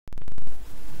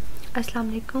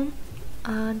Assalamu alaikum.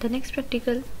 The next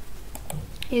practical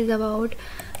is about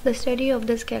the study of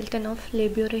the skeleton of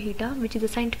Labeo rohita, which is the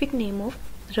scientific name of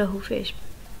rahu fish.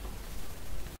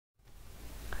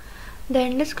 The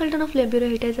endoskeleton of Labeo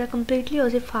rohita is a completely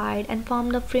ossified and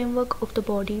form the framework of the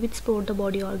body which support the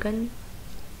body organ.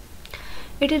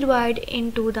 It is divided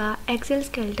into the axial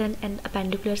skeleton and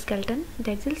appendicular skeleton.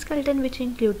 The axial skeleton, which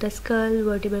include the skull,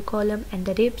 vertebral column and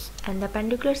the ribs, and the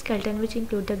appendicular skeleton, which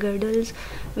include the girdles,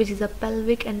 which is the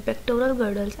pelvic and pectoral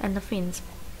girdles and the fins.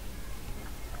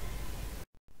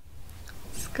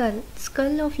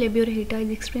 Skull of Labeo rohita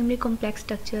is extremely complex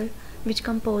structure which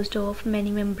composed of many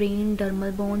membrane,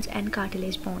 dermal bones and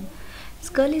cartilage bone.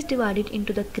 Skull is divided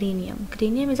into the cranium.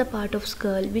 Cranium is a part of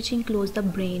skull which includes the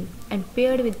brain and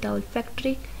paired with the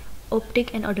olfactory,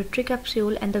 optic and auditory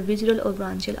capsule and the visceral or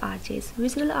branchial arches.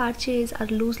 Visceral arches are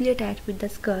loosely attached with the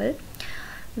skull.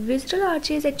 Visceral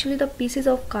arches actually the pieces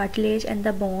of cartilage and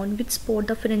the bone which support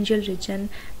the pharyngeal region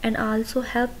and also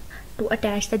help to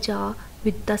attach the jaw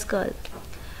with the skull.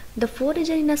 The four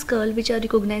regions in a skull which are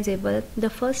recognizable. The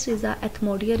first is the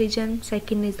ethmoidal region,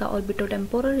 second is the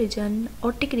orbitotemporal region,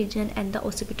 otic region and the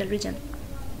occipital region.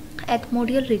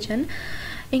 Ethmoidal region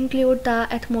include the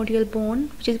ethmoidal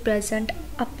bone which is present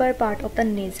upper part of the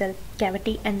nasal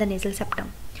cavity and the nasal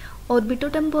septum.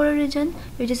 Orbitotemporal region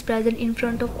which is present in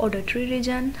front of auditory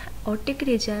region. Otic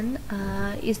region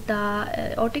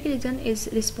is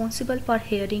responsible for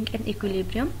hearing and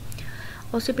equilibrium.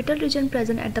 Occipital region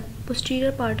present at the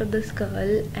posterior part of the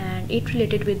skull and it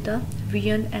related with the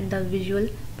vision and the visual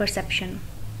perception.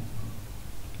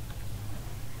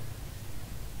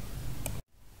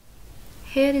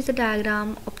 Here is the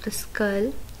diagram of the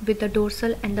skull with the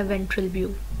dorsal and the ventral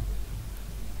view.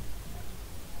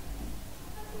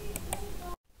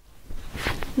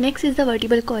 Next is the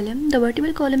vertebral column. The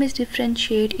vertebral column is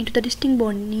differentiated into the distinct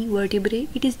bony vertebrae.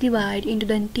 It is divided into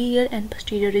the anterior and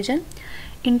posterior region.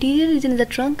 Interior region is the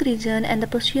trunk region and the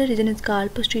posterior region is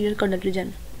called posterior caudal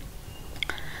region.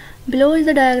 Below is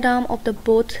the diagram of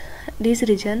both these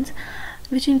regions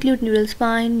which include neural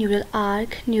spine, neural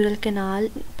arc, neural canal,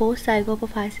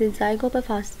 post-zygopophysis,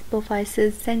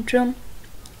 zygopophysis, centrum,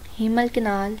 hemal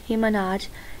canal, hemal arch,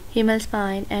 hemal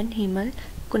spine and hemal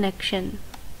connection.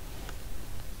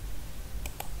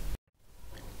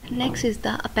 Next is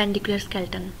the appendicular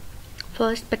skeleton.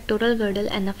 First, pectoral girdle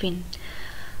and the fin.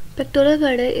 Pectoral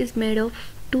girdle is made of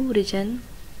two regions.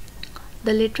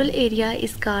 The lateral area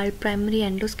is called primary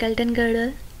endoskeleton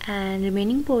girdle and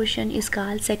remaining portion is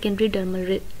called secondary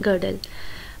dermal girdle.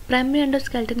 Primary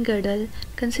endoskeleton girdle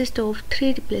consists of three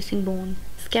replacing bones: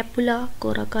 scapula,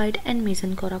 coracoid and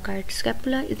mesencoracoid.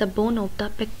 Scapula is the bone of the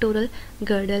pectoral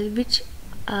girdle which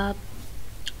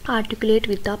articulate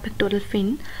with the pectoral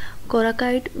fin.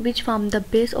 Coracoid which form the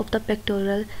base of the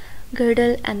pectoral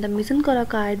girdle and the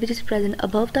mesencoracoid which is present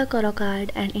above the coracoid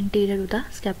and interior to the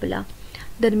scapula.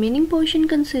 The remaining portion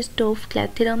consists of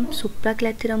clathrum,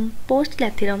 supraclathrum,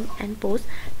 postclathrum and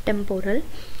posttemporal.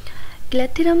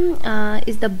 Clathrum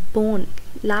is the bone,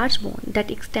 large bone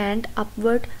that extend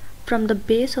upward from the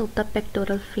base of the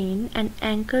pectoral fin and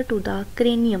anchor to the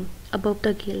cranium above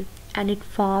the gill and it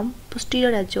form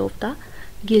posterior edge of the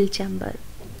gill chamber.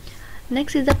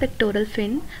 Next is the pectoral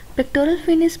fin. Pectoral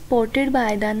fin is supported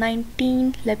by the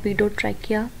 19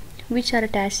 lepidotrachea which are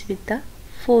attached with the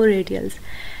 4 radials.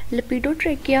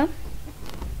 Lepidotrachea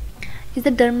is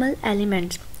the dermal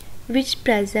elements which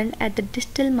present at the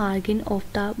distal margin of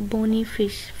the bony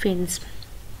fish fins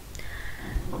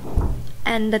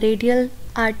and the radial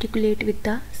articulate with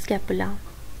the scapula.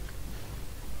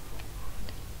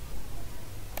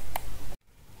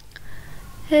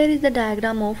 Here is the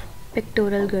diagram of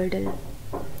pectoral girdle.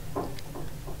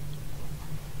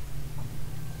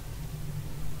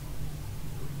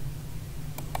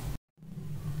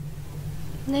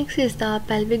 Next is the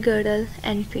pelvic girdle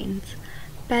and fins.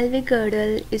 Pelvic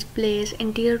girdle is placed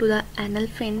anterior to the anal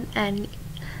fin and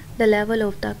the level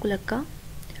of the culacca.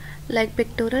 Like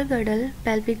pectoral girdle,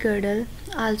 pelvic girdle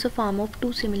also form of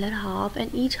two similar halves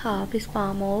and each half is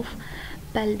form of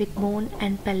pelvic bone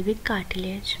and pelvic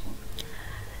cartilage.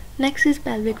 Next is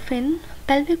pelvic fin.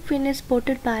 Pelvic fin is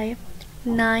supported by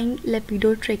 9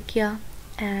 lepidotrachea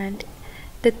and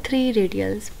the 3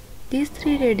 radials. These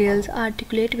 3 radials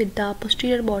articulate with the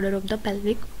posterior border of the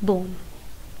pelvic bone.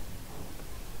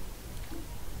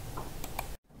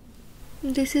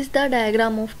 This is the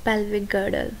diagram of pelvic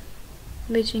girdle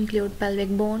which include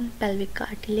pelvic bone, pelvic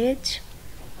cartilage,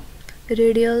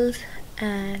 radials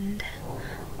and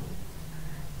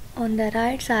on the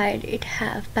right side it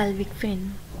have pelvic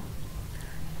fin.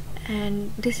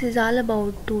 And this is all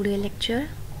about today's lecture.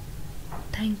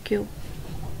 Thank you.